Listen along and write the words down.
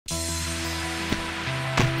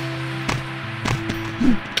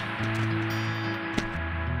Inside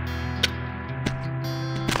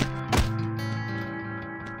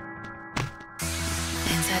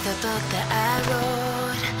the book that I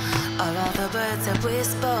wrote, all the words that we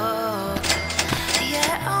spoke,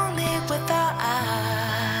 yet only with our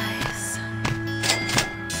eyes.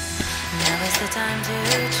 Now is the time to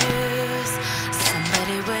choose.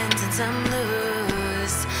 Somebody wins and some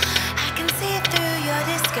lose. I can see through your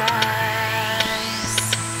disguise.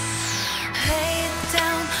 Lay it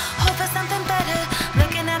down, hope for something better.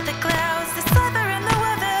 Looking at the clouds, the sliver in the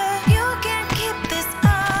weather. You can't keep this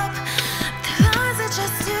up. The lines are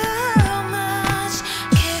just too much.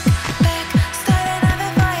 Kick back, start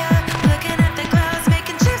another fire. Looking at the clouds,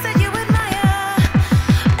 making shapes that you admire.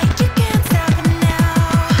 And you can't stop it now,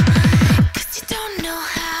 'cause you don't know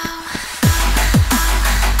how.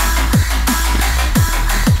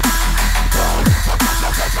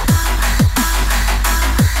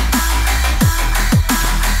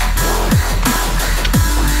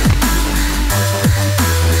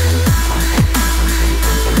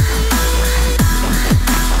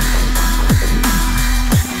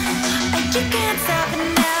 You can't stop it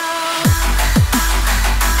now.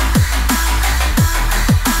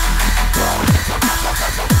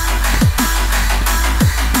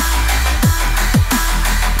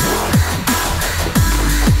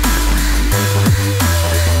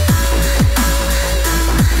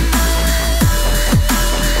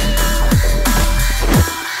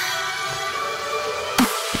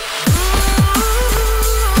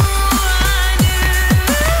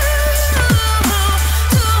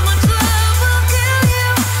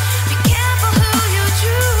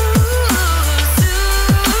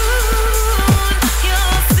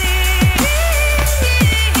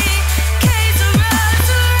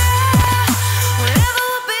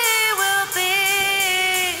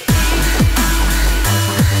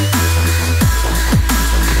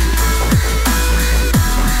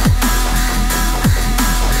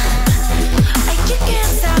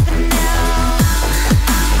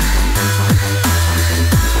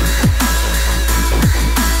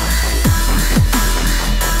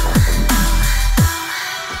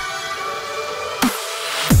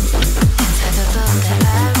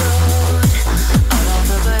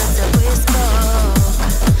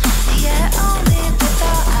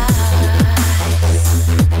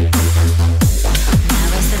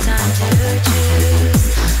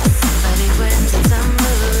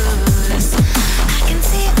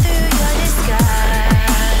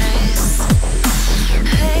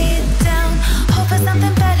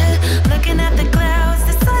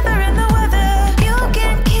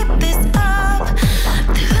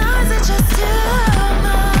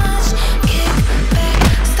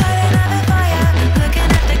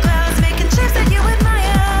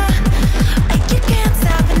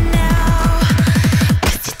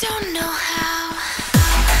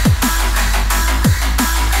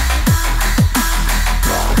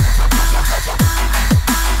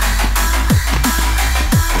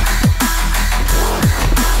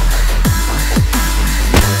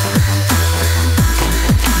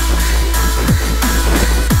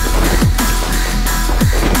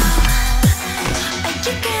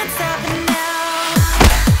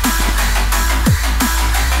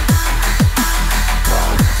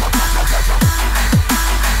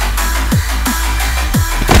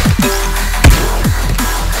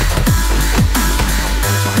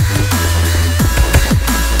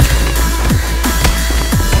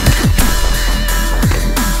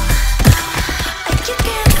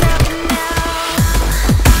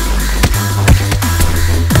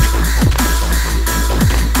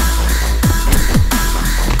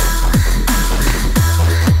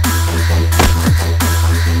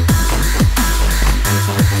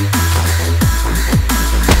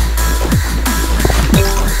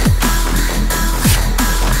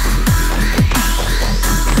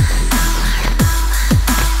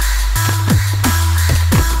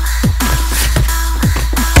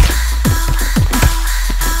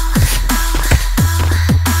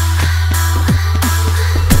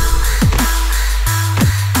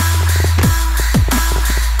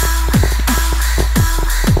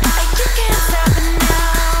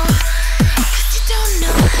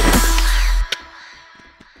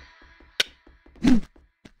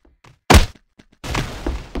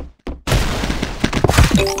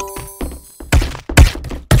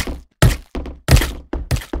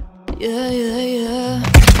 Yeah, yeah, yeah.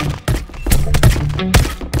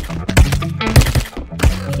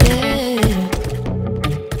 Yeah.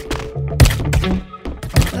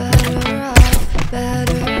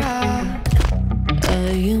 Better off. I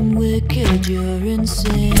am wicked, you're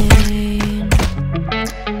insane.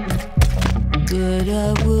 but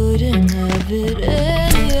I wouldn't have it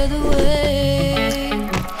any other way.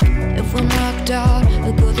 If we're knocked out,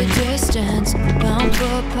 we'll go the distance, pound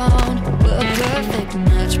for pound. We're a perfect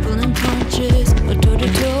match, pulling punches, or toe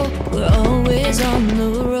to toe. We're always on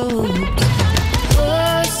the ropes.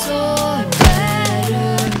 We're so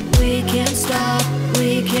better, we can't stop,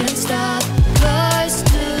 we can't stop. 'Cause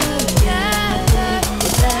together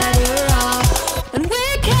we're better off, and we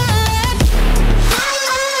can.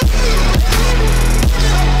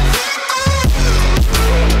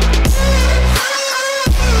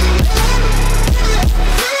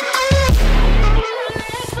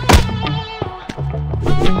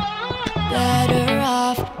 Better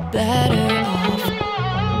off, better off,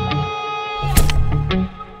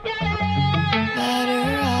 better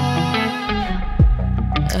off.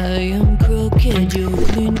 I am crooked, you're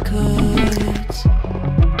clean cuts.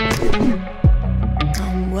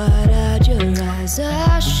 I'm wide-eyed, your eyes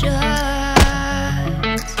are shut.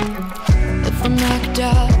 If we're knocked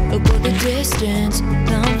out, we'll go the distance,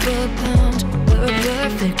 pound for pound. We're a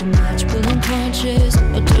perfect match, pulling punches,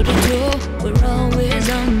 or toe to toe. We're always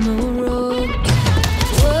on the